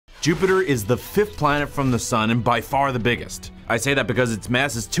Jupiter is the 5th planet from the Sun and by far the biggest. I say that because its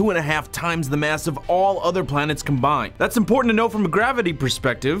mass is 2.5 times the mass of all other planets combined. That's important to know from a gravity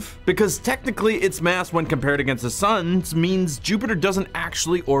perspective, because technically its mass when compared against the Sun's means Jupiter doesn't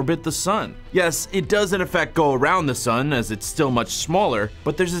actually orbit the Sun. Yes, it does in effect go around the Sun as it's still much smaller,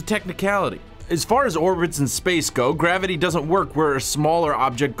 but there's a technicality. As far as orbits in space go, gravity doesn't work where a smaller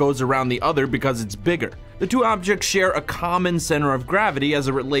object goes around the other because it's bigger. The two objects share a common center of gravity as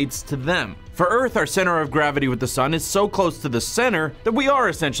it relates to them. For Earth, our center of gravity with the Sun is so close to the center that we are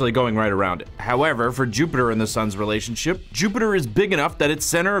essentially going right around it. However, for Jupiter and the Sun's relationship, Jupiter is big enough that its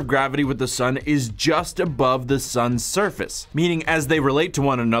center of gravity with the Sun is just above the Sun's surface, meaning as they relate to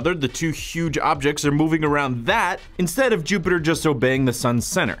one another, the two huge objects are moving around that instead of Jupiter just obeying the Sun's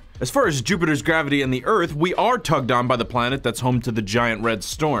center. As far as Jupiter's gravity and the Earth, we are tugged on by the planet that's home to the giant red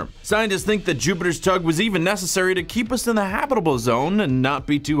storm. Scientists think that Jupiter's tug was even necessary to keep us in the habitable zone and not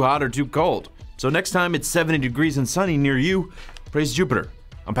be too hot or too cold. So next time it's 70 degrees and sunny near you, praise Jupiter.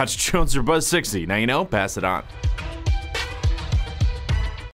 I'm Patrick Jones for Buzz 60. Now you know, pass it on.